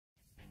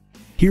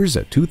Here's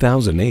a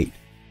 2008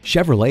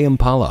 Chevrolet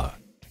Impala.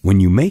 When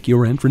you make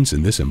your entrance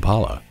in this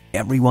Impala,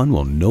 everyone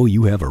will know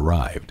you have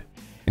arrived.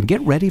 And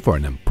get ready for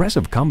an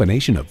impressive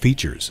combination of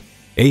features: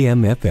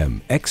 AM/FM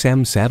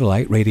XM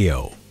satellite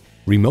radio,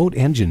 remote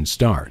engine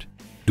start,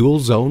 dual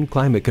zone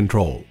climate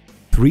control,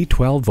 3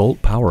 12-volt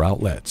power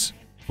outlets,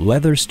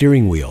 leather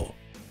steering wheel,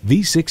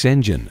 V6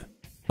 engine,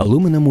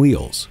 aluminum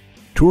wheels,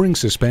 touring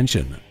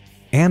suspension,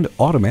 and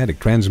automatic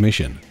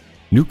transmission.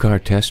 New Car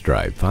Test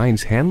Drive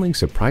finds handling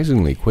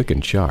surprisingly quick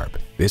and sharp.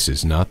 This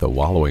is not the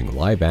wallowing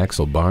live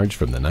axle barge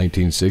from the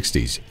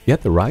 1960s,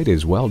 yet the ride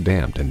is well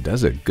damped and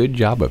does a good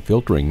job of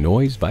filtering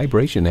noise,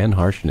 vibration, and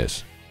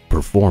harshness.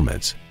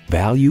 Performance,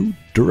 value,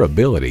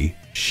 durability,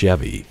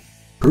 Chevy.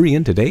 Hurry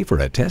in today for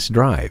a test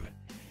drive.